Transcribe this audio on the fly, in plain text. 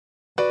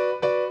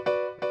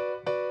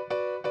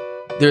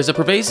There's a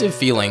pervasive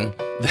feeling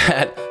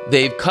that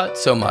they've cut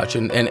so much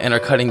and are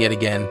cutting it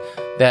again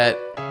that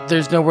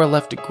there's nowhere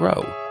left to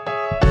grow.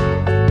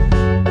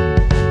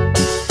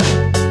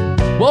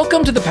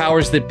 Welcome to the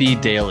Powers That Be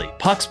Daily,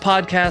 Puck's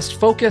podcast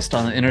focused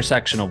on the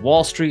intersection of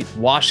Wall Street,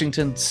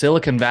 Washington,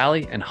 Silicon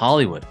Valley, and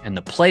Hollywood, and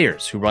the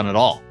players who run it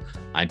all.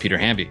 I'm Peter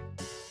Hamby.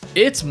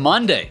 It's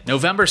Monday,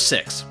 November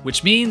 6th,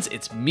 which means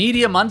it's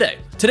Media Monday.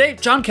 Today,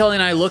 John Kelly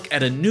and I look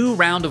at a new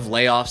round of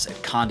layoffs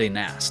at Conde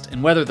Nast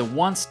and whether the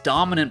once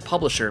dominant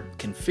publisher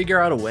can figure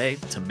out a way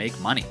to make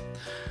money.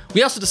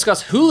 We also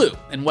discuss Hulu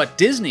and what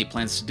Disney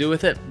plans to do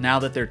with it now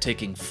that they're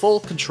taking full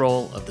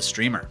control of the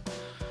streamer.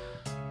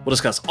 We'll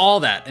discuss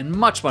all that and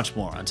much, much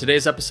more on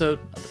today's episode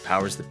of The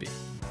Powers That Be.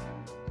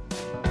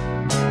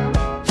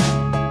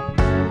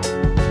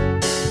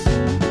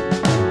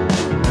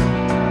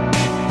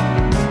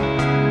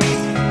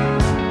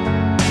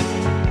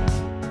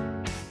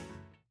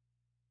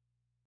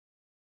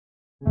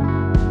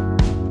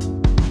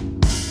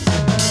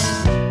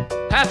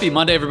 Happy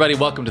Monday, everybody.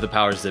 Welcome to The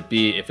Powers That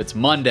Be. If it's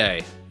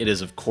Monday, it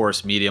is, of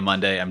course, Media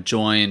Monday. I'm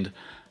joined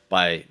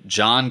by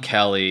John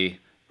Kelly,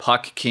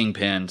 Puck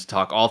Kingpin, to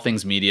talk all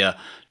things media.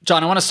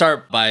 John, I want to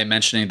start by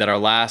mentioning that our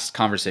last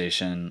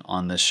conversation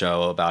on this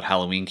show about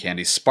Halloween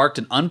candy sparked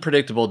an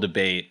unpredictable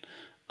debate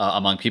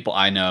among people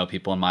I know,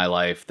 people in my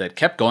life, that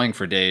kept going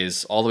for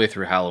days all the way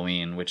through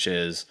Halloween, which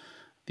is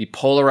the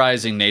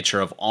polarizing nature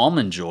of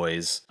Almond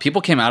Joys.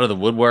 People came out of the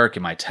woodwork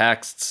in my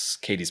texts.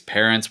 Katie's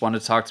parents wanted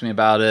to talk to me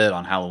about it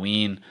on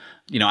Halloween.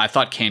 You know, I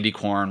thought candy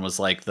corn was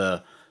like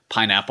the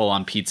pineapple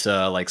on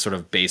pizza, like sort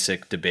of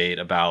basic debate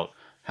about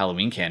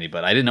Halloween candy,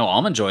 but I didn't know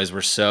Almond Joys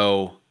were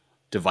so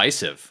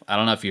divisive. I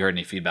don't know if you heard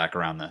any feedback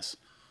around this.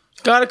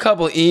 Got a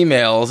couple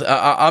emails.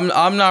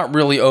 I'm not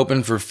really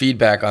open for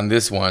feedback on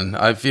this one.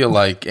 I feel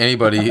like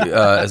anybody,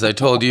 as I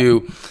told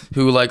you,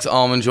 who likes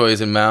Almond Joys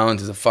and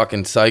Mounds is a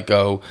fucking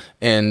psycho,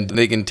 and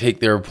they can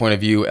take their point of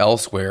view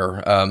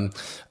elsewhere.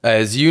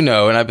 As you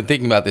know, and I've been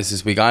thinking about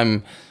this week,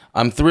 I'm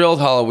thrilled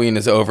Halloween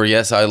is over.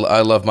 Yes, I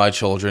love my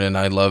children, and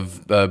I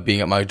love being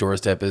at my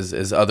doorstep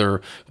as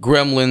other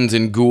gremlins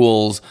and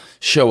ghouls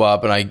show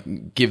up, and I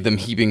give them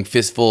heaping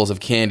fistfuls of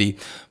candy.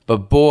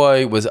 But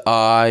boy, was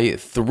I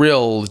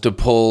thrilled to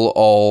pull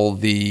all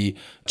the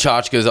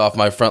tchotchkes off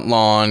my front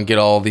lawn, get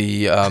all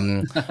the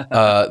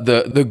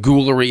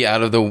ghoulery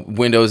out of the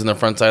windows in the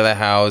front side of the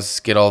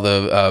house, get all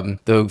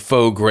the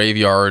faux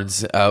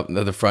graveyards out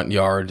of the front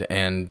yard,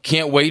 and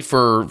can't wait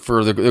for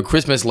the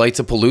Christmas Lights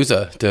of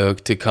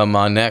Palooza to come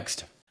on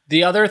next.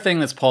 The other thing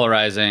that's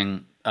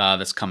polarizing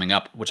that's coming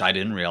up, which I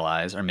didn't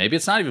realize, or maybe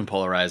it's not even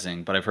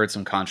polarizing, but I've heard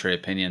some contrary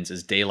opinions,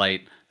 is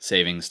daylight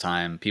savings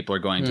time. People are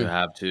going to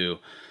have to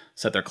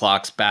set their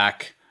clocks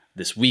back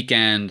this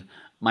weekend.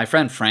 My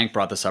friend Frank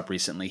brought this up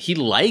recently. He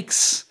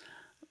likes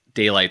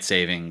daylight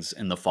savings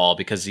in the fall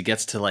because he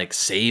gets to like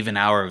save an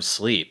hour of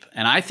sleep.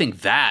 And I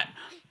think that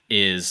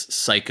is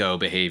psycho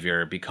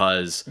behavior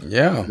because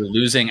you're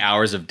losing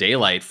hours of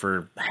daylight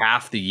for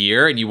half the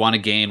year and you want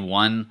to gain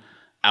 1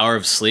 hour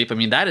of sleep. I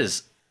mean, that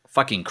is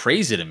fucking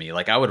crazy to me.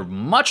 Like, I would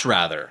much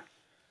rather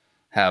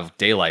have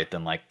daylight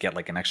than like get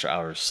like an extra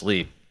hour of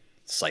sleep.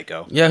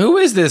 Psycho. Yeah, who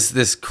is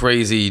this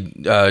crazy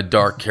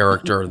dark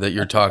character that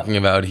you're talking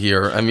about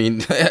here? I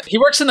mean, he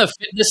works in the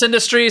fitness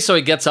industry, so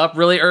he gets up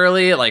really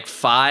early at like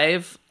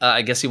 5.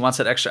 I guess he wants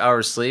that extra hour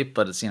of sleep,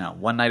 but it's,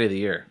 one night of the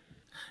year.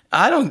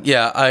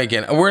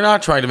 Again, we're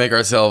not trying to make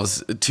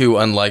ourselves too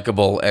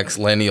unlikable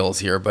ex-lennials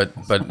here, but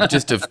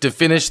just to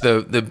finish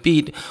the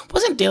beat,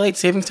 wasn't daylight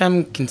savings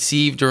time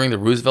conceived during the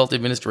Roosevelt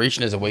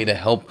administration as a way to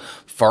help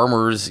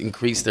farmers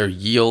increase their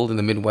yield in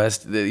the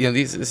Midwest?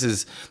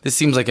 This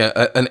seems like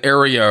an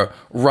area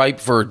ripe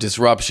for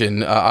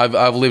disruption.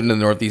 I've lived in the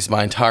Northeast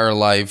my entire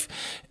life,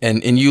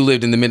 and you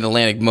lived in the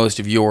Mid-Atlantic most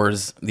of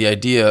yours. The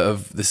idea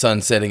of the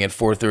sun setting at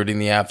 4:30 in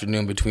the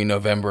afternoon between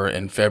November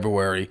and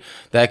February,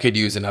 that could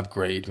use an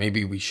upgrade.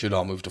 Maybe we should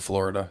all move to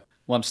Florida.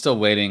 Well, I'm still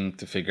waiting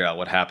to figure out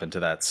what happened to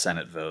that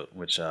Senate vote,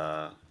 which,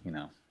 I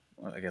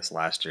guess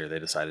last year they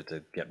decided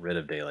to get rid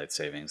of daylight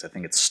savings. I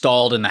think it's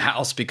stalled in the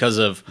House because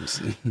of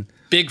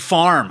Big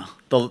Farm.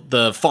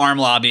 The farm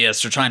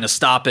lobbyists are trying to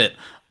stop it.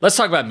 Let's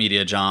talk about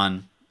media,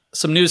 John.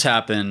 Some news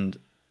happened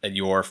at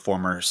your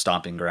former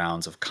stomping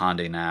grounds of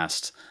Conde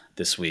Nast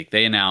this week.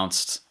 They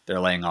announced they're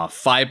laying off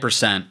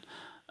 5%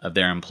 of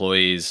their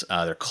employees.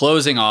 They're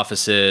closing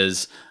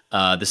offices.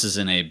 This is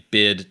in a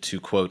bid to,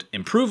 quote,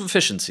 improve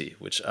efficiency,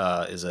 which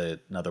is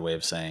another way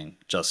of saying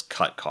just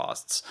cut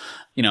costs.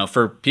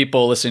 For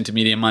people listening to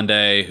Media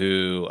Monday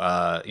who,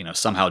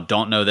 somehow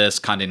don't know this,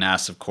 Condé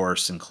Nast, of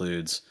course,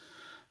 includes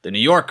The New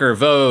Yorker,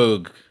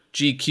 Vogue,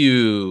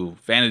 GQ,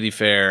 Vanity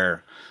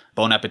Fair,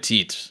 Bon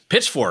Appetit,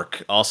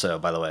 Pitchfork, also,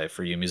 by the way,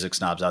 for you music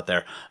snobs out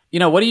there.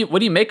 What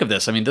do you make of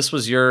this? I mean, this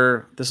is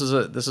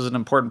an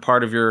important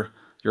part of your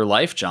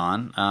life,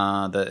 John,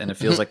 and it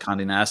feels like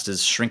Condé Nast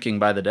is shrinking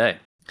by the day.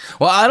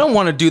 Well, I don't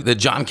want to do the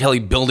John Kelly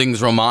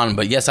Buildings roman,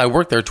 but yes, I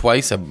worked there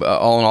twice,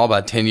 all in all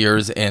about 10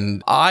 years,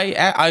 and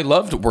I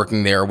loved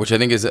working there, which I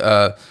think is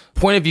a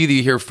point of view that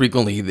you hear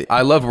frequently.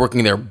 I loved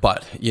working there,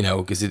 but,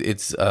 because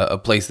it's a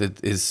place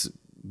that is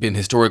been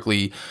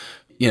historically,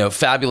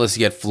 fabulous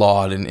yet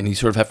flawed, and you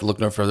sort of have to look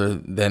no further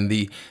than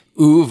the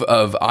oeuvre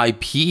of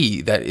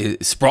IP that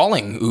is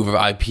sprawling oeuvre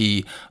of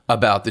IP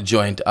about the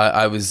joint.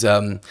 I was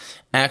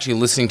actually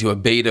listening to a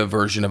beta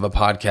version of a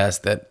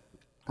podcast that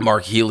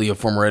Mark Healy, a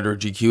former editor of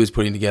GQ, is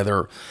putting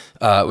together,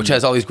 which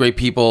has all these great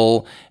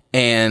people.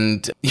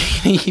 And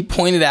he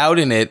pointed out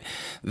in it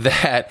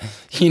that,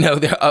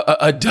 there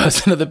a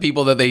dozen of the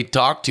people that they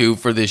talked to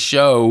for this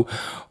show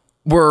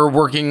were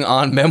working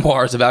on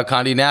memoirs about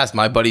Conde Nast.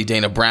 My buddy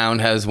Dana Brown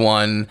has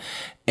one,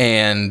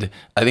 and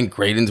I think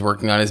Graydon's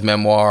working on his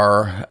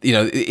memoir.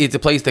 It's a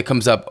place that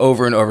comes up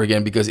over and over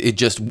again because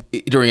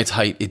during its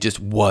height, it just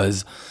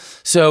was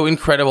so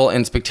incredible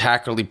and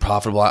spectacularly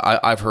profitable.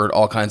 I've heard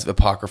all kinds of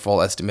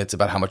apocryphal estimates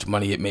about how much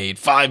money it made.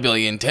 $5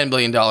 billion, $10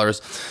 billion.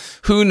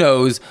 Who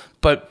knows?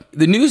 But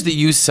the news that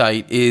you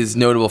cite is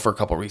notable for a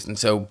couple of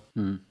reasons. So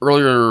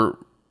earlier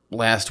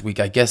last week,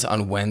 I guess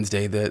on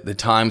Wednesday, the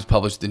Times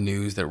published the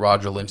news that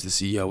Roger Lynch, the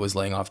CEO, was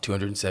laying off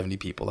 270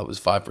 people. That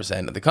was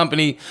 5% of the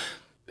company.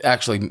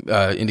 Actually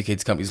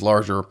indicates the company's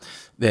larger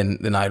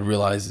than I'd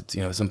realized.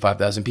 It's some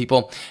 5,000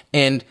 people.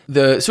 And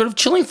the sort of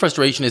chilling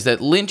frustration is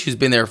that Lynch, who's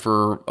been there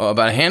for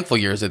about a handful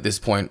of years at this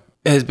point,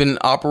 has been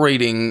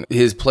operating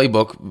his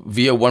playbook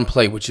via one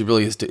play, which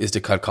really is to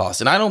cut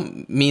costs. And I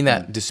don't mean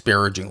that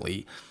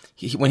disparagingly.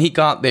 When he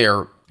got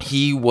there,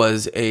 he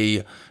was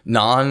a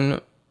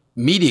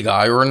non-media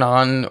guy or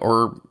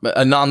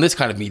a non this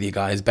kind of media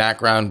guy. His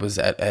background was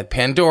at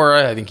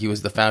Pandora. I think he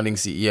was the founding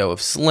CEO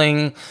of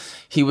Sling.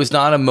 He was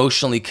not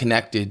emotionally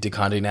connected to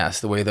Condé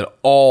Nast the way that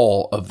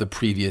all of the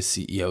previous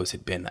CEOs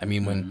had been. I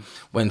mean,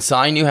 when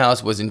Cy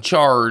Newhouse was in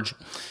charge,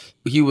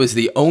 he was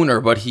the owner,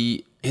 but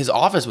his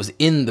office was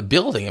in the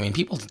building. I mean,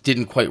 people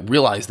didn't quite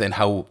realize then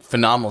how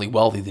phenomenally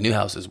wealthy the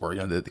Newhouses were.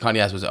 The Condé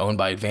Nast was owned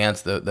by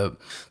Advance,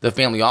 the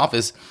family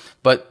office,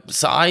 but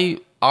Cy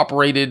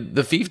operated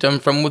the fiefdom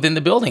from within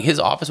the building. His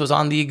office was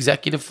on the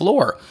executive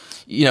floor.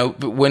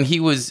 When he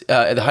was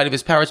at the height of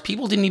his powers,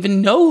 people didn't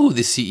even know who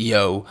the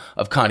CEO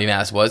of Condé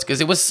Nast was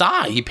because it was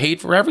Cy. He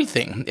paid for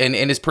everything. And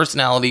his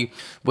personality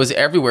was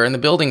everywhere in the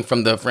building,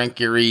 from the Frank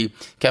Gehry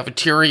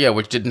cafeteria,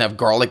 which didn't have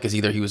garlic because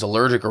either he was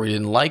allergic or he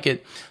didn't like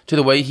it, to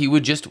the way he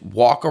would just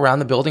walk around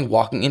the building,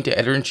 walking into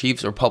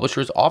editor-in-chiefs or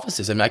publishers'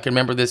 offices. I mean, I can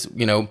remember this,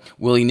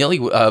 willy-nilly.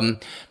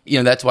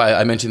 That's why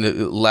I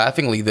mentioned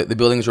laughingly the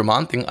Buildings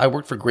Roman thing. I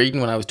worked for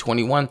Graydon when I was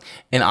 21,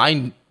 and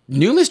I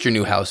knew Mr.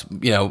 Newhouse,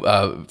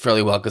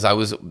 fairly well because I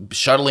was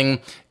shuttling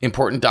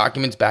important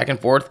documents back and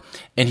forth,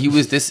 and he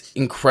was this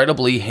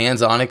incredibly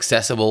hands-on,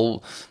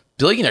 accessible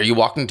billionaire. You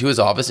walked into his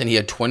office, and he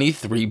had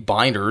 23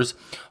 binders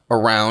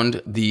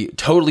around the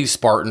totally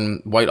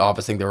Spartan white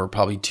office. I think there were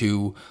probably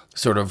two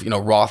sort of,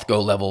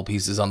 Rothko level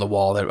pieces on the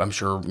wall that I'm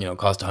sure,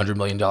 cost $100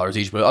 million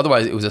each. But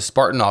otherwise, it was a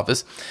Spartan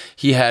office.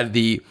 He had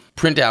the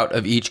printout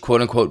of each quote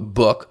unquote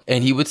book,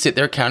 and he would sit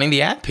there counting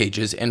the ad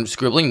pages and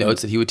scribbling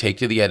notes that he would take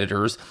to the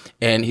editors,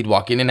 and he'd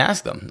walk in and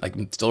ask them. I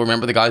can still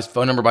remember the guy's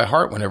phone number by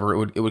heart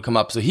whenever it would come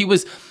up. So he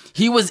was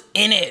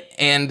in it.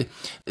 And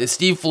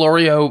Steve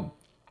Florio,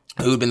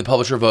 who had been the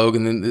publisher of Vogue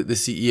and then the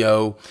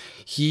CEO,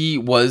 he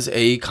was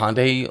a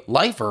Conde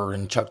lifer,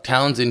 and Chuck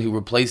Townsend, who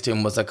replaced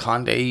him, was a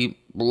Conde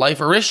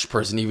lifer-ish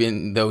person,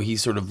 even though he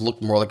sort of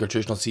looked more like a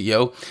traditional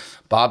CEO.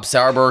 Bob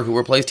Sauerberg, who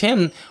replaced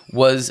him,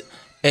 was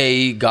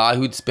a guy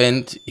who'd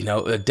spent,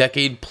 a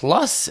decade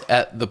plus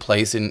at the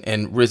place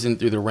and risen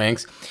through the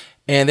ranks.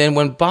 And then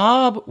when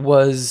Bob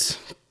was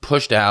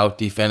pushed out,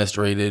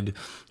 defenestrated,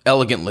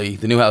 elegantly,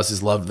 the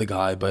Newhouses loved the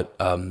guy, but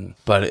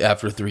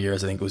after 3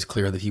 years, I think it was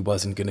clear that he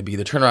wasn't going to be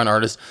the turnaround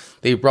artist.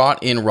 They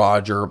brought in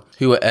Roger,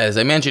 who, as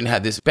I mentioned,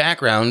 had this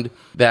background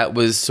that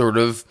was sort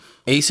of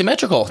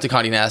asymmetrical to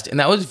Condé Nast, and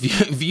that was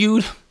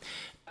viewed,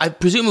 I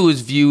presume it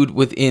was viewed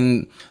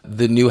within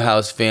the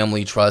Newhouse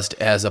family trust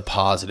as a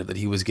positive, that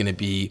he was going to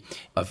be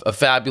a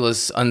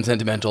fabulous,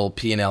 unsentimental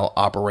P&L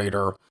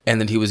operator, and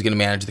that he was going to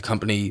manage the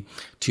company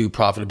to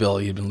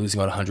profitability. He had been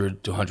losing about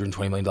 $100 to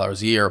 $120 million a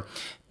year.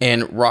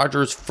 And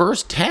Roger's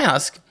first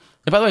task,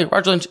 and by the way,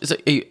 Roger Lynch is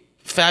a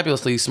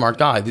fabulously smart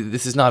guy.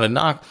 This is not a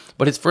knock,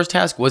 but his first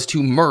task was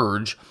to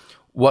merge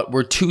what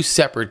were two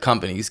separate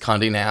companies,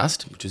 Condé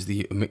Nast, which is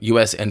the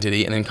U.S.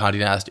 entity, and then Condé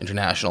Nast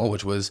International,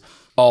 which was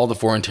all the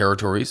foreign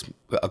territories,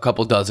 a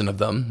couple dozen of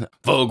them,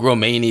 Vogue,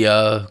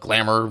 Romania,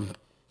 Glamour,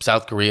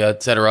 South Korea,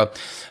 etc.,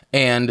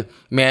 and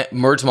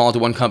merged them all into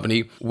one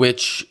company,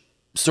 which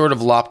sort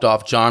of lopped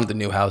off Jonathan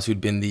Newhouse,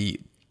 who'd been the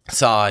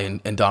Cy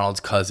and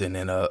Donald's cousin,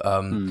 and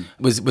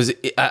was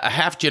a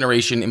half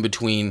generation in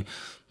between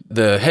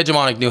the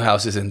hegemonic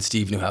Newhouses and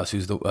Steve Newhouse,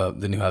 who's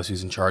the Newhouse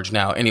who's in charge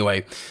now.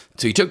 Anyway,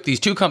 so he took these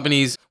two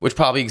companies, which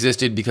probably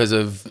existed because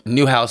of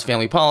Newhouse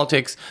family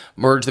politics,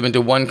 merged them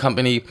into one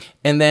company,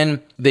 and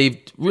then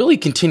they've really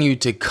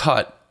continued to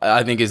cut,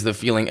 I think is the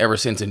feeling ever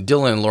since, and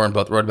Dylan and Lauren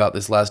both wrote about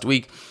this last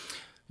week,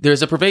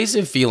 there's a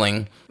pervasive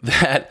feeling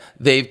that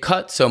they've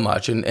cut so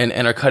much and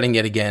are cutting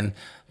yet again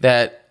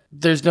that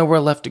there's nowhere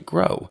left to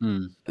grow.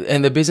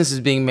 And the business is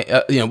being,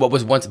 what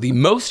was once the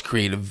most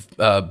creative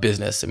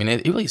business. I mean,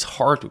 it really is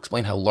hard to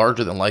explain how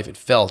larger than life it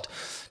felt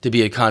to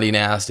be at Conde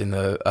Nast in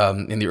the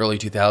early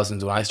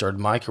 2000s when I started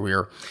my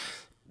career.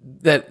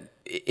 That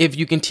if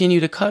you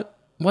continue to cut,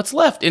 what's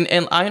left?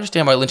 And I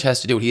understand why Lynch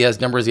has to do it. He has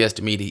numbers he has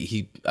to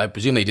meet. I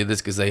presume they did this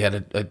because they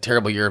had a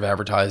terrible year of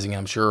advertising.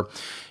 I'm sure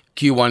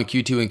Q1,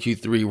 Q2, and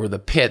Q3 were the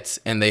pits,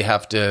 and they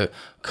have to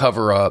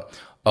cover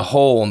a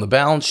hole in the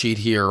balance sheet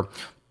here.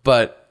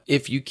 But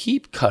if you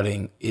keep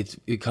cutting,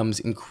 it becomes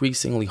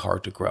increasingly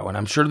hard to grow. And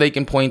I'm sure they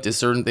can point to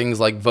certain things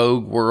like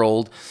Vogue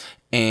World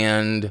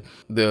and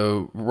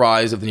the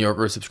rise of the New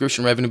Yorker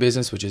subscription revenue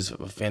business, which is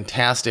a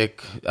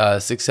fantastic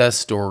success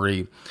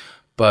story.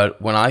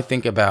 But when I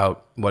think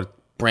about what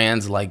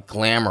brands like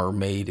Glamour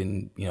made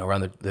in,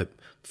 around the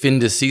fin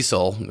de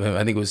Cecil,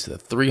 I think it was a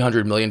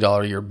 $300 million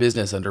a year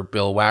business under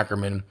Bill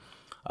Wackerman.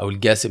 I would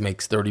guess it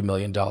makes $30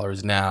 million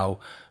now.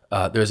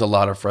 There's a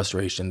lot of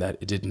frustration that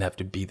it didn't have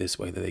to be this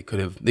way, that they could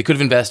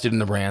have invested in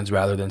the brands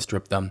rather than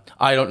strip them.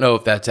 I don't know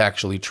if that's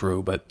actually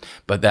true, but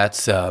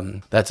that's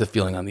a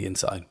feeling on the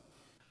inside.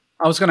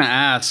 I was going to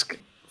ask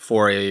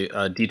for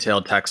a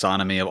detailed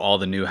taxonomy of all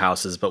the new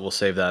houses, but we'll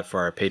save that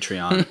for our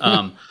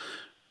Patreon.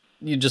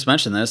 You just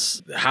mentioned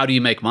this. How do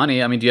you make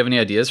money? I mean, do you have any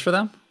ideas for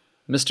them,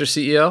 Mr.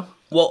 CEO?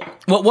 Well,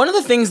 one of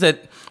the things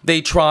that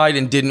they tried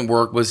and didn't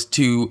work was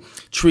to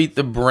treat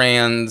the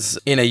brands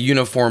in a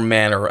uniform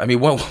manner. I mean,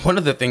 one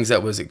of the things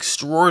that was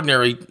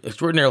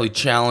extraordinarily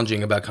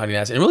challenging about Conde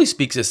Nast, and it really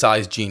speaks to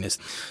Sai's genius.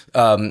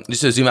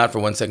 Just to zoom out for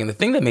 1 second, the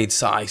thing that made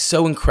Sai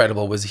so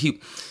incredible was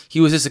he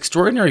was this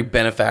extraordinary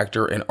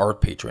benefactor and art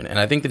patron. And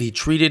I think that he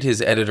treated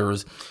his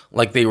editors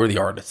like they were the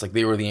artists, like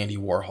they were the Andy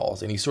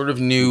Warhols. And he sort of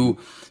knew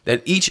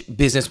that each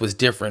business was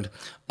different.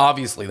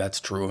 Obviously, that's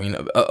true. I mean,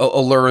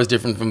 Allure is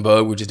different from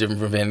Vogue, which is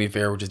different from Vanity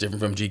Fair, which is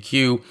different from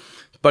GQ.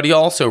 But he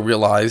also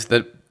realized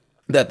that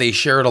they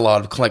shared a lot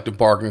of collective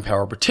bargaining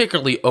power,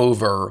 particularly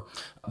over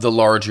the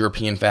large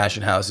European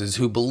fashion houses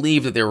who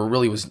believed that there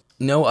really was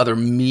no other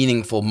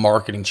meaningful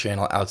marketing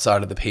channel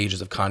outside of the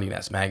pages of Conde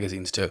Nast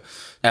magazines to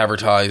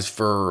advertise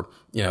for,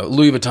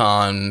 Louis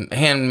Vuitton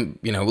hand,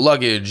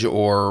 luggage,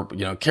 or,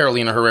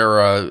 Carolina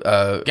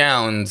Herrera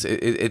gowns,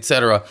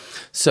 etc.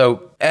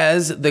 So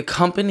as the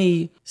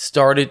company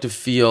started to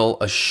feel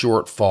a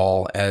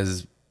shortfall,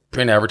 as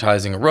print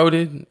advertising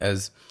eroded,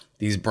 as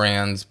these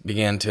brands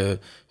began to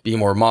be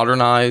more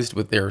modernized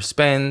with their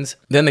spends,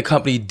 then the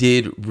company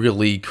did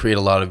really create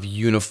a lot of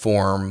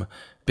uniform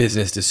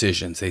business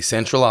decisions. They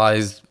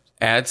centralized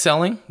ad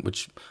selling,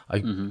 which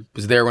I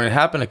was there when it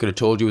happened. I could have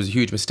told you it was a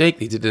huge mistake.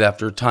 They did it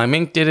after Time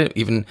Inc. did it,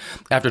 even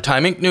after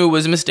Time Inc. knew it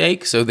was a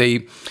mistake. So they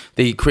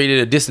created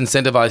a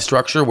disincentivized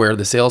structure where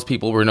the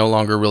salespeople were no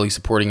longer really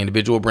supporting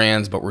individual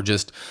brands, but were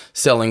just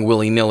selling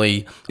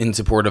willy-nilly in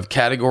support of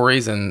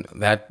categories, and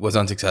that was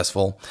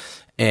unsuccessful.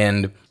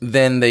 And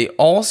then they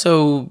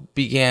also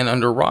began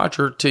under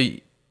Roger to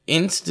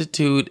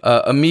institute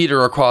a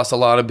meter across a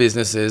lot of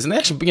businesses. And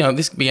actually,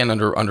 this began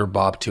under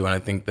Bob too. And I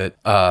think that,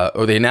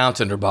 or they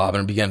announced under Bob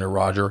and it began under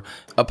Roger,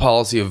 a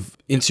policy of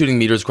instituting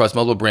meters across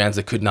multiple brands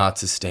that could not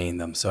sustain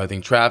them. So I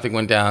think traffic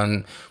went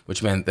down,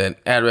 which meant that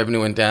ad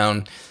revenue went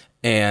down.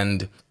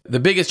 And the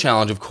biggest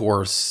challenge, of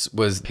course,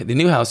 was the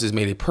new houses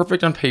made a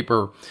perfect on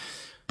paper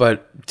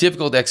but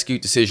difficult to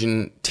execute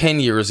decision 10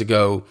 years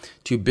ago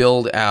to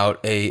build out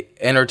a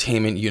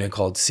entertainment unit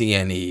called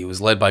CNE. It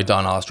was led by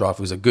Don Ostroff,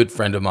 who's a good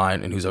friend of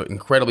mine and who's an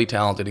incredibly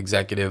talented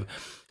executive,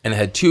 and it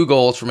had two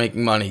goals for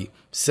making money: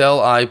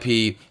 sell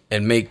IP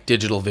and make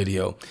digital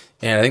video.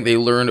 And I think they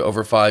learned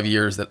over 5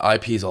 years that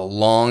IP is a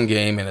long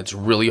game and it's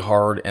really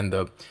hard, and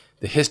the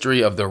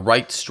history of the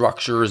right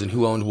structures and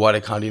who owned what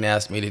at Condé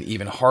Nast made it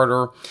even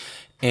harder.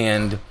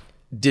 And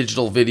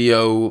digital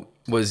video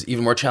was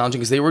even more challenging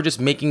because they were just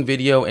making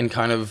video and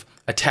kind of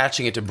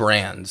attaching it to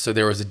brands. So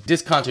there was a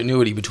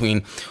discontinuity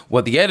between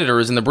what the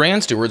editors and the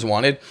brand stewards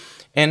wanted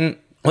and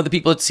what the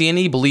people at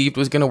CNE believed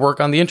was going to work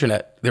on the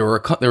internet. There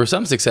were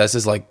some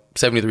successes like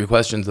 73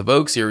 Questions, the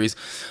Vogue series,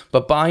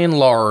 but by and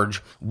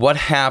large, what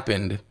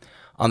happened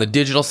on the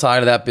digital side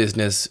of that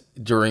business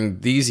during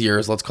these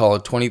years, let's call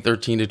it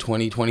 2013 to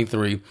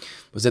 2023,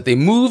 was that they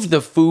moved the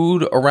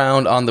food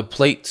around on the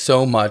plate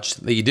so much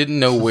that you didn't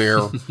know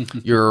where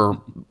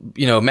your,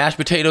 mashed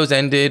potatoes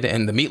ended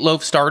and the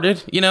meatloaf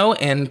started,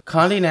 and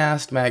Condé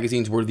Nast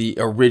magazines were the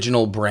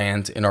original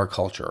brand in our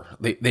culture.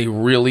 They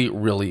really,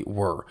 really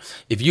were.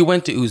 If you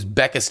went to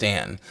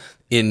Uzbekistan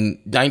in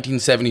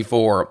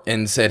 1974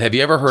 and said, "Have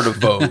you ever heard of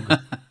Vogue?"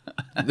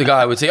 the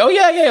guy would say, "Oh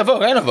yeah,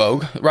 Vogue, I know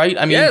Vogue," right?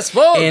 I mean, yes,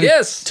 Vogue,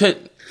 yes.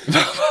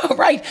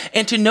 Right,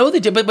 and to know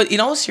but in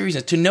all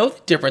seriousness, to know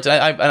the difference,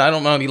 and I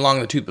don't want to be long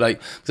in the tooth, but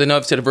because I know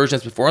I've said a version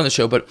of this before on the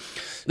show, but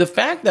the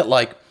fact that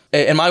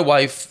and my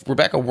wife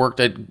Rebecca worked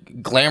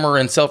at Glamour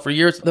and Self for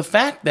years, the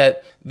fact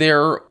that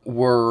there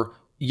were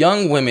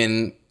young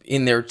women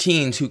in their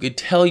teens who could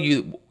tell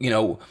you,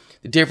 the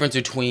difference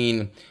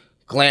between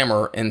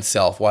glamour and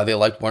self, why they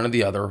liked one or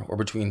the other, or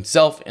between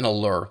self and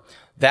allure.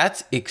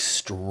 That's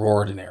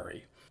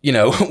extraordinary. You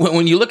know,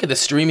 when you look at the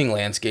streaming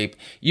landscape,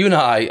 you and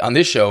I on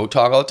this show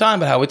talk all the time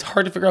about how it's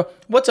hard to figure out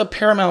what's a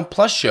Paramount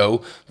Plus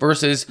show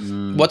versus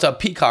what's a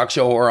Peacock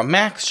show or a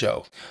Max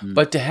show.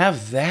 But to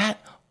have that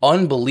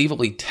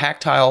unbelievably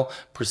tactile,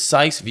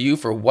 precise view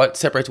for what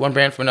separates one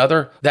brand from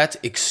another, that's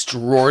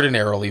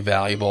extraordinarily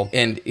valuable.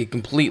 And it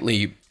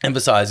completely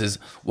emphasizes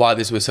why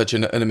this was such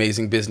an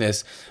amazing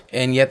business.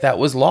 And yet that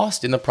was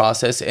lost in the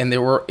process, and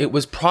it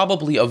was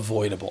probably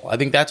avoidable. I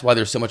think that's why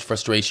there's so much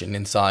frustration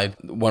inside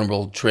One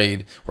World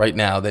Trade right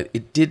now, that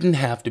it didn't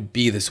have to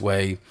be this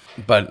way.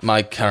 But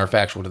my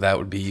counterfactual to that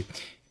would be,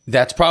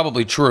 that's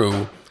probably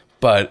true,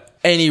 but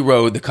any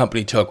road the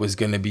company took was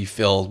going to be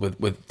filled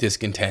with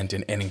discontent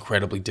and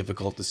incredibly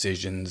difficult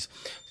decisions,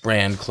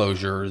 brand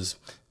closures,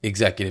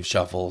 executive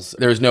shuffles.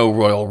 There's no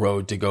royal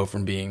road to go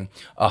from being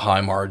a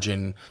high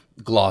margin,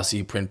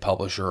 glossy print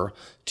publisher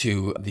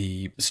to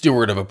the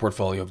steward of a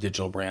portfolio of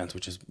digital brands,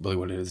 which is really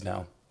what it is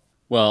now.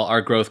 Well,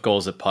 our growth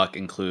goals at Puck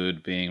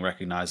include being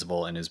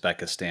recognizable in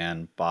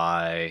Uzbekistan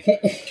by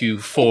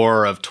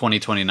Q4 of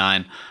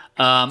 2029.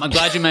 I'm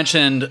glad you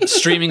mentioned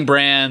streaming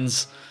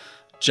brands,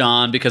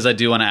 John, because I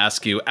do want to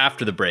ask you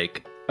after the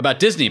break about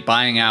Disney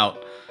buying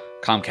out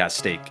Comcast's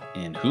stake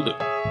in Hulu.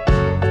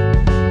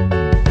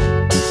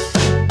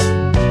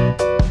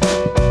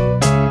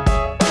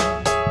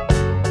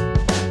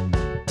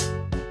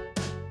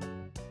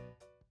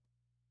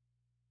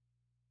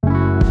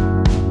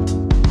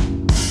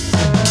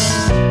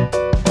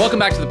 Welcome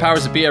back to the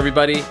Powers That Be,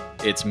 everybody.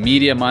 It's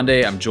Media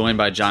Monday. I'm joined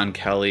by John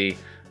Kelly.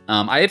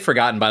 I had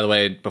forgotten, by the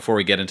way, before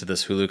we get into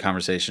this Hulu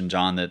conversation,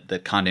 John,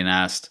 that Conde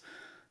Nast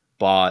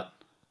bought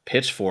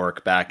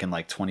Pitchfork back in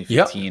like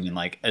 2015, and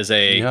like as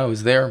a I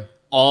was there.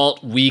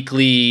 alt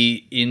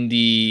weekly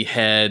indie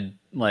head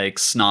like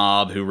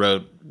snob who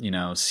wrote, you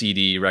know,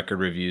 CD record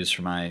reviews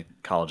for my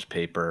college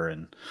paper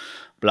and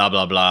blah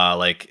blah blah.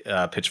 Like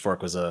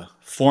Pitchfork was a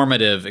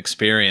formative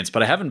experience,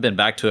 but I haven't been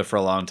back to it for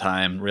a long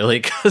time, really,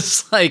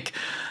 because like,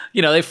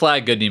 you know, they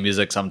flag good new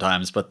music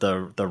sometimes, but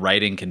the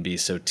writing can be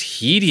so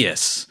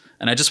tedious.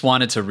 And I just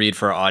wanted to read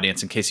for our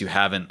audience, in case you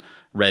haven't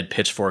read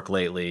Pitchfork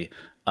lately,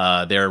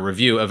 their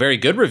review, a very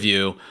good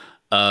review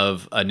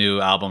of a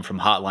new album from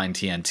Hotline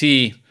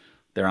TNT.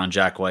 They're on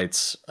Jack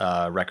White's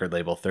record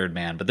label, Third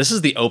Man. But this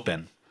is the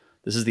open.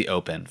 This is the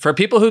open. For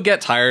people who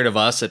get tired of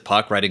us at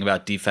Puck writing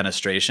about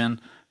defenestration,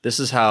 this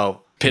is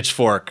how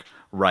Pitchfork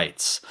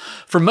writes.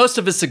 For most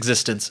of its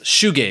existence,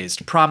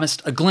 Shoegazed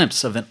promised a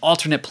glimpse of an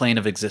alternate plane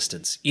of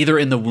existence, either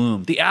in the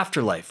womb, the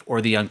afterlife, or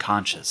the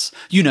unconscious.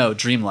 You know,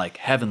 dreamlike,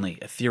 heavenly,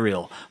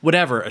 ethereal,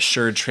 whatever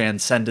assured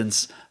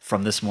transcendence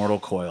from this mortal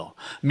coil.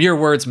 Mere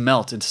words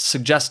melt into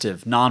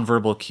suggestive,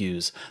 nonverbal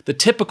cues. The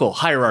typical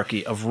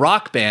hierarchy of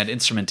rock band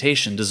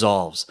instrumentation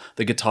dissolves,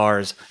 the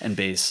guitars and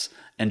bass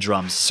and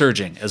drums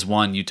surging as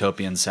one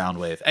utopian sound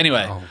wave.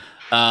 Anyway, Wow.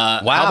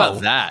 How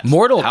about that?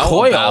 Mortal How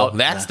coil. about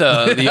That's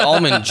the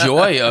almond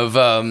joy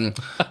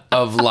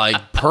of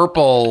like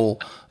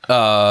purple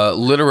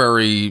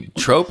literary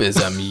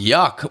tropism.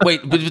 Yuck.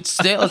 Wait, but let's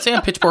stay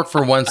on Pitchfork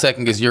for 1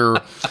 second, because you're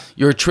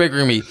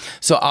triggering me.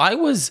 So I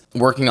was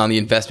working on the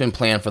investment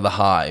plan for the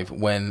Hive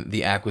when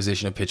the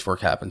acquisition of Pitchfork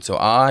happened. So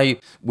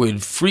I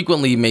would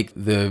frequently make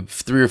the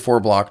 3 or 4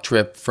 block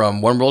trip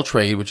from One World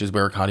Trade, which is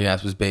where Condé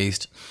Nast was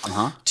based,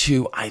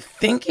 to, I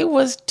think it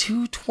was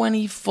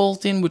 220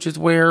 Fulton, which is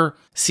where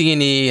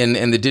C&E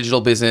and the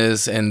digital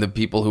business and the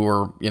people who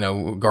were, you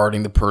know,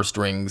 guarding the purse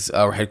strings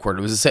are headquartered.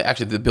 It was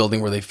actually the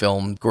building where they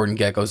filmed Gordon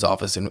Gekko's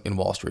office in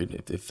Wall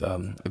Street, if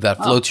that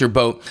floats your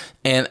boat.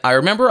 And I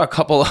remember a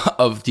couple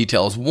of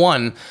details.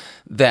 One,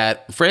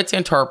 that Fred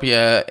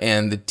Santarpia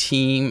and the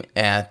team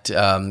at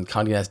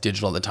Condé Nast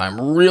Digital at the time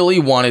really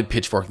wanted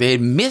Pitchfork. They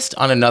had missed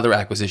on another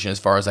acquisition, as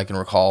far as I can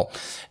recall,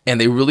 and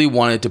they really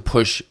wanted to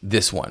push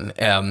this one.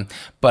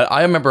 But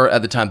I remember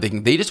at the time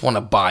thinking, they just want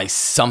to buy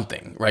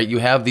something, right? You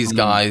have these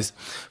guys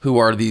who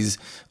are these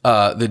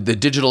the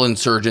digital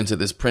insurgents of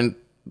this print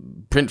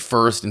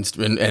first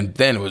and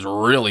then it was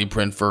really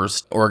print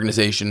first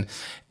organization,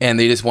 and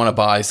they just want to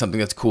buy something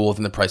that's cool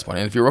within the price point.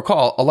 And if you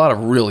recall, a lot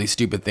of really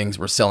stupid things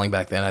were selling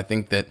back then. I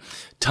think that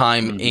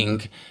Time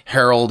Inc.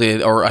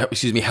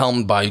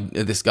 helmed by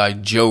this guy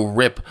Joe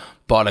Rip,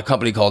 bought a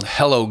company called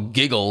Hello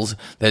Giggles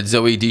that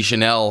Zoe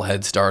Deschanel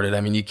had started.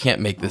 I mean, you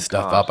can't make this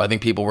stuff up. I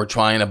think people were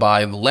trying to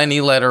buy the Lenny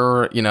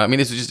letter. You know, I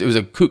mean, it was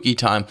a kooky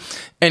time.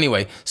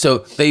 Anyway, so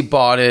they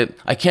bought it.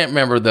 I can't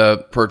remember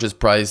the purchase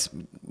price.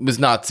 Was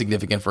not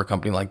significant for a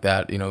company like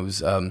that. You know, it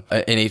was an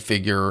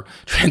 8-figure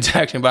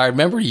transaction. But I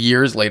remember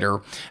years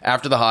later,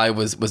 after the Hive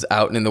was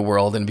out and in the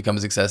world and become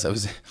a success, I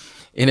was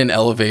in an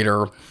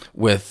elevator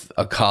with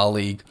a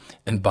colleague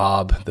and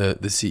Bob, the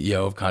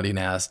CEO of Condé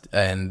Nast,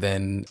 and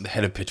then the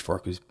head of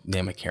Pitchfork, whose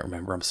name I can't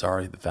remember. I'm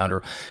sorry, the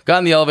founder. Got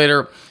in the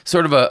elevator,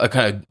 sort of a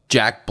kind of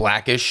Jack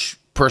Blackish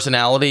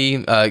personality.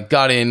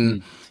 Got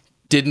in.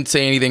 didn't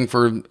say anything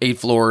for 8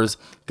 floors,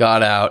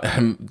 got out,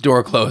 and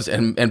door closed.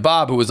 And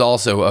Bob, who was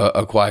also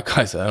a quiet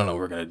guy, said, I don't know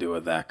what we're going to do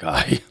with that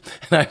guy.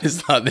 And I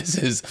just thought this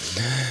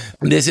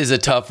is a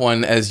tough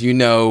one. As you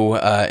know,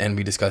 and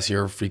we discuss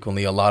here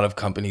frequently, a lot of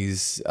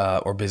companies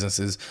or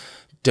businesses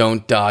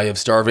don't die of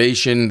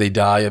starvation, they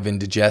die of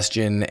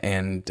indigestion.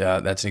 And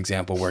that's an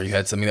example where you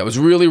had something that was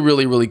really,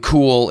 really, really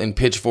cool in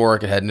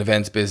Pitchfork. It had an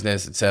events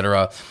business,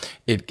 etc.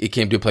 It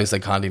came to a place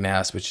like Conde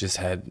Nast, which just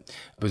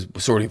was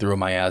sorting through a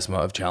miasma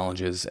of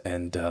challenges,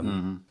 and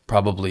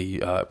probably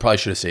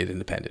should have stayed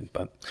independent.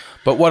 But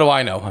what do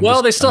I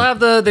know? They still have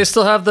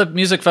the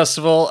music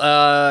festival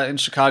in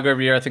Chicago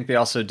every year. I think they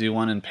also do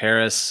one in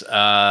Paris.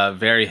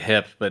 Very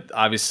hip, but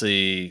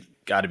obviously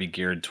got to be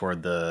geared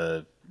toward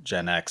the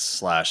Gen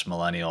X /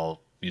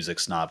 millennial music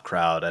snob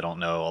crowd. I don't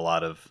know a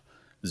lot of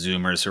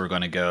Zoomers who are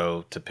going to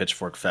go to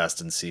Pitchfork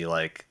Fest and see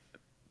like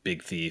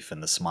Big Thief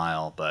and The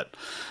Smile, but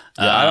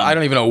I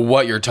don't even know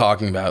what you're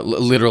talking about.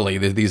 Literally,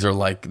 these are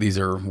words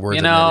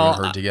I've never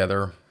even heard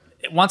together.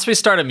 Once we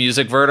start a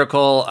music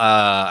vertical,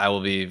 I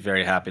will be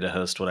very happy to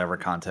host whatever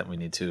content we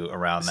need to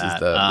around that.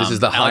 This is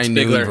the High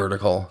Noon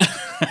vertical.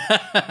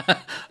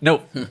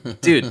 No,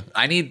 dude,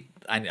 I need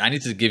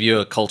to give you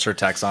a culture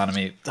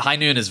taxonomy. High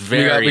Noon is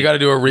we got to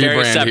do a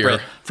rebrand here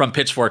from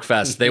Pitchfork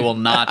Fest. They will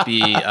not be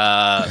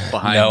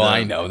behind. No,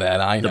 I know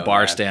that. The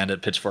bar stand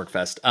at Pitchfork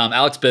Fest.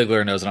 Alex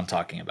Bigler knows what I'm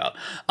talking about.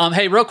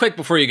 Hey, real quick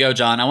before you go,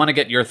 John, I want to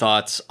get your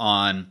thoughts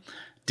on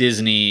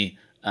Disney.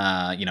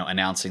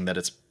 Announcing that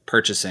it's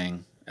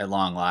purchasing at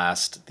long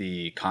last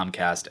the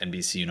Comcast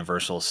NBC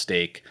Universal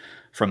stake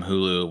from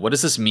Hulu. What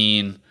does this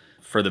mean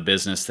for the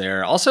business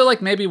there? Also,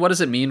 like, maybe what does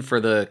it mean for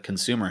the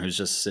consumer who's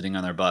just sitting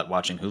on their butt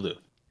watching Hulu?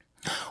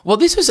 Well,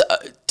 this was,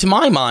 to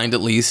my mind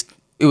at least,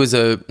 it was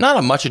not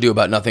a much ado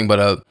about nothing,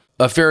 but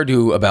a fair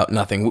ado about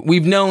nothing.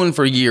 We've known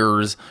for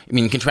years, I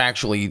mean,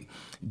 contractually,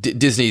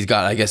 Disney's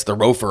got, I guess, the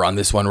ROFR on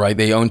this one, right?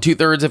 They own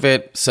 2/3 of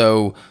it,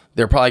 so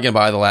they're probably going to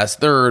buy the last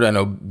third. I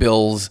know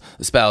Bill's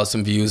espoused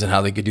some views on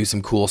how they could do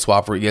some cool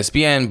swap for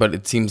ESPN, but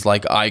it seems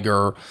like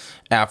Iger,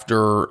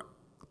 after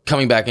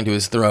coming back into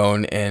his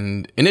throne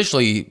and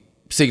initially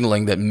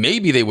signaling that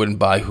maybe they wouldn't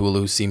buy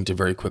Hulu, seemed to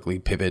very quickly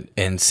pivot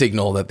and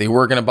signal that they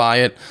were going to buy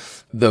it.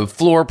 The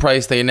floor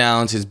price they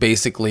announced is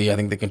basically, I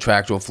think, the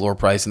contractual floor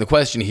price. And the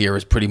question here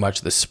is pretty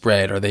much the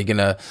spread. Are they going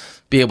to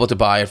be able to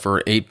buy it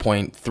for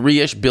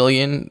 8.3-ish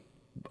billion?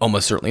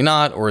 Almost certainly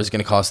not. Or is it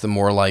going to cost them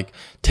more like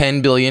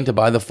 10 billion to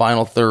buy the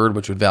final third,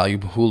 which would value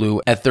Hulu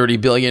at 30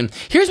 billion?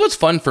 Here's what's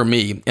fun for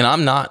me, and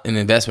I'm not an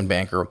investment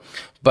banker,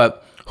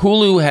 but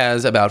Hulu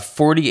has about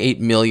 48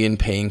 million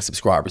paying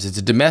subscribers. It's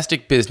a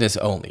domestic business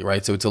only,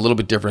 right? So it's a little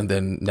bit different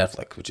than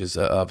Netflix, which is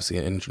obviously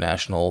an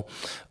international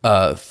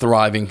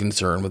thriving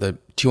concern with a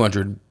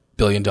 $200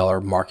 billion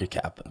market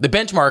cap. The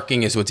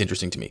benchmarking is what's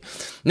interesting to me.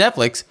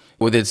 Netflix,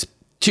 with its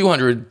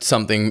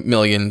 200-something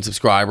million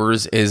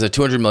subscribers, is a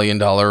 $200 million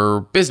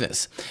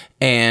business.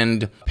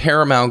 And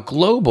Paramount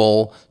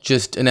Global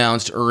just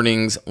announced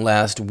earnings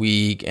last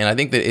week, and I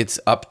think that it's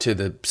up to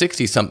the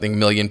 60-something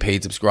million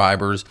paid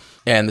subscribers,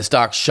 and the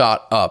stock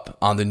shot up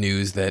on the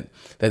news that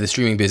the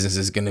streaming business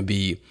is going to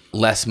be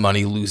less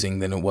money losing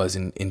than it was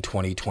in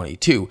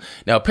 2022.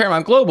 Now,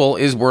 Paramount Global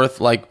is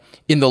worth like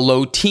in the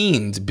low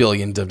teens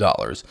billions of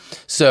dollars.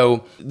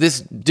 So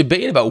this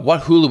debate about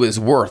what Hulu is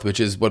worth, which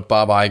is what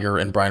Bob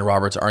Iger and Brian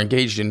Roberts are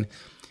engaged in,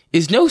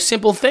 is no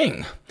simple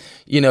thing.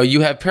 You know,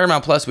 you have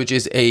Paramount Plus, which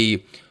is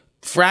a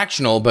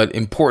fractional but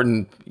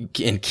important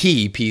and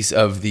key piece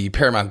of the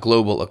Paramount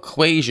Global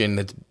equation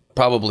that's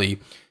probably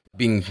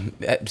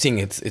seeing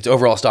its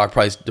overall stock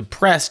price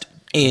depressed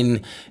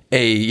in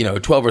a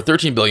 $12 or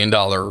 $13 billion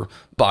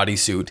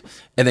bodysuit.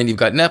 And then you've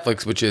got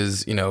Netflix, which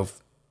is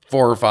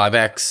 4 or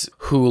 5x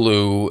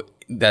Hulu,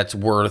 that's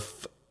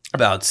worth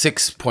about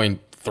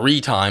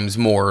 6.3 times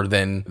more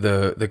than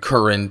the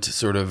current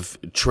sort of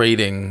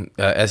trading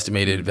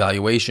estimated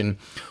valuation.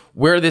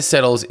 Where this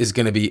settles is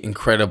going to be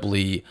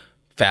incredibly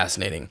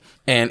fascinating.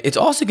 And it's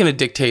also going to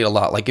dictate a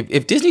lot. Like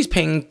if Disney's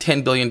paying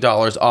 $10 billion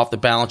off the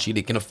balance sheet,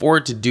 it can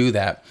afford to do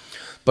that.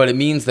 But it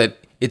means that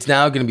it's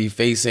now going to be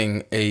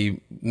facing a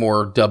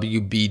more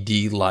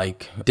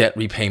WBD-like debt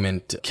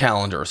repayment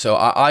calendar. So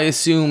I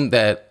assume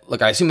that,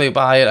 I assume they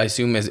buy it. I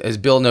assume, as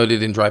Bill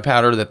noted in Dry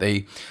Powder, that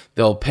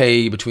they'll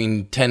pay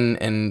between $10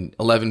 and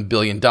 $11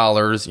 billion,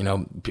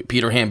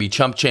 Peter Hamby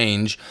chump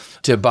change,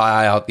 to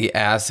buy out the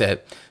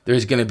asset.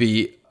 There's going to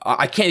be,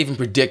 I can't even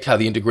predict how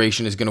the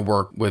integration is going to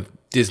work with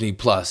Disney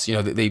Plus.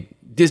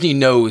 Disney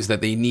knows that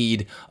they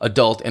need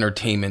adult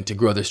entertainment to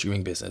grow their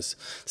streaming business.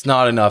 It's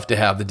not enough to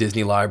have the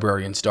Disney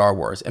library and Star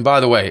Wars. And by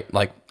the way,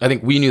 I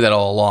think we knew that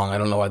all along. I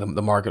don't know why the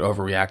market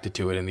overreacted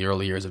to it in the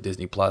early years of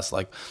Disney Plus.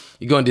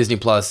 You go on Disney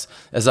Plus,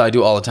 as I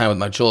do all the time with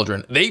my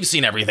children, they've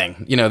seen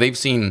everything. They've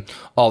seen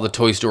all the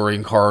Toy Story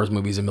and Cars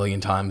movies a million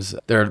times.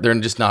 They're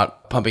just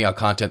not pumping out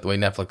content the way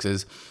Netflix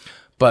is.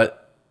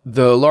 But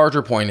the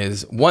larger point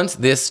is, once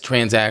this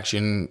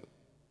transaction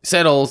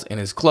settles and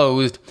is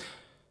closed,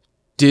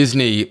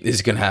 Disney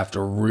is going to have to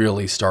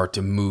really start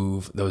to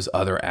move those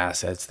other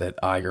assets that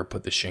Iger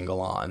put the shingle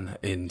on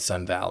in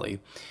Sun Valley.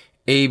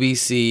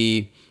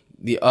 ABC,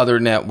 the other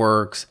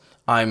networks.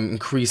 I'm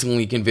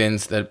increasingly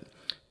convinced that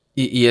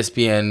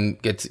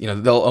ESPN gets,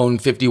 they'll own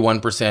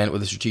 51%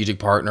 with a strategic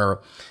partner,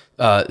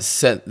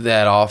 set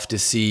that off to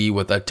sea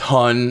with a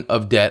ton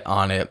of debt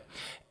on it,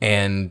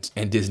 and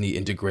Disney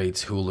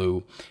integrates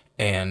Hulu.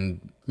 And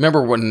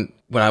remember when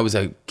I was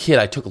a kid,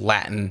 I took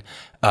Latin,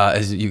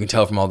 as you can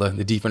tell from all the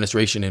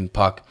defenestration in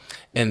Puck.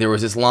 And there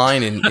was this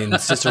line in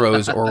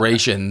Cicero's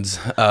orations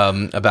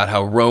about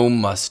how Rome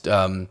must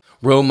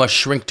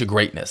shrink to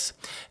greatness.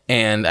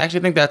 And I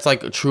actually think that's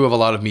like true of a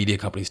lot of media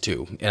companies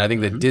too. And I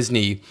think that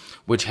Disney,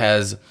 which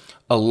has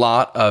a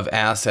lot of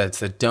assets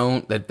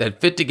that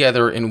fit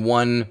together in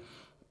one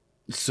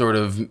sort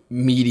of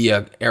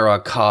media era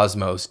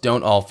cosmos,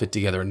 don't all fit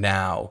together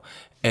now.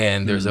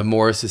 And there's a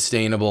more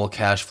sustainable,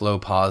 cash flow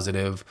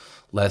positive,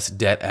 less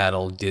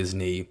debt-addled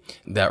Disney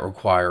that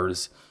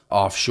requires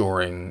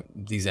offshoring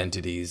these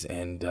entities.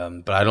 And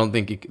but I don't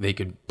think they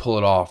could pull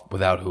it off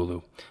without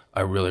Hulu.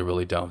 I really,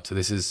 really don't. So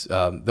this is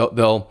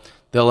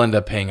they'll end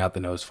up paying out the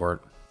nose for it.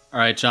 All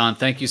right, John,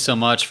 thank you so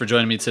much for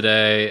joining me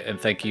today. And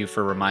thank you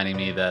for reminding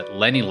me that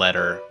Lenny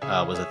Letter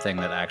was a thing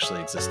that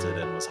actually existed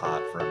and was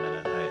hot for a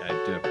minute.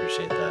 I do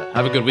appreciate that.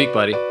 Have a good week,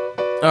 buddy.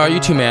 All right, you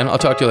too, man. I'll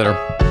talk to you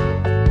later.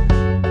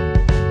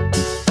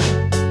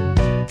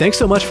 Thanks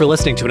so much for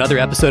listening to another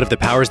episode of The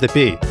Powers That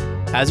Be.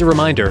 As a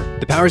reminder,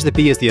 The Powers That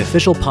Be is the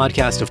official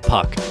podcast of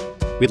Puck.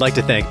 We'd like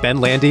to thank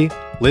Ben Landy,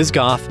 Liz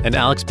Goff, and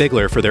Alex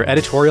Bigler for their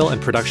editorial and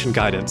production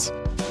guidance.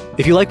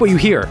 If you like what you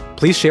hear,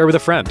 please share with a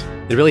friend.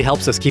 It really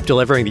helps us keep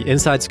delivering the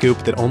inside scoop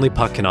that only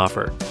Puck can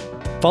offer.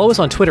 Follow us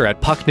on Twitter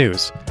at Puck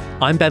News.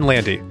 I'm Ben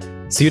Landy.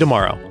 See you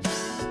tomorrow.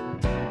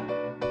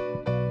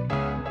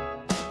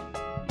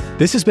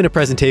 This has been a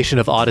presentation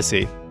of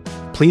Odyssey.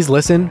 Please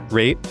listen,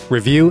 rate,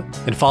 review,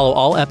 and follow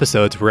all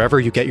episodes wherever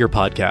you get your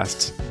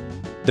podcasts.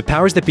 The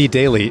Powers That Be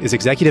Daily is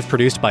executive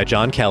produced by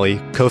John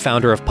Kelly,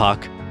 co-founder of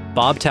Puck,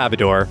 Bob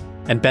Tabador,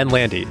 and Ben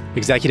Landy,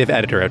 executive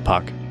editor at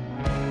Puck.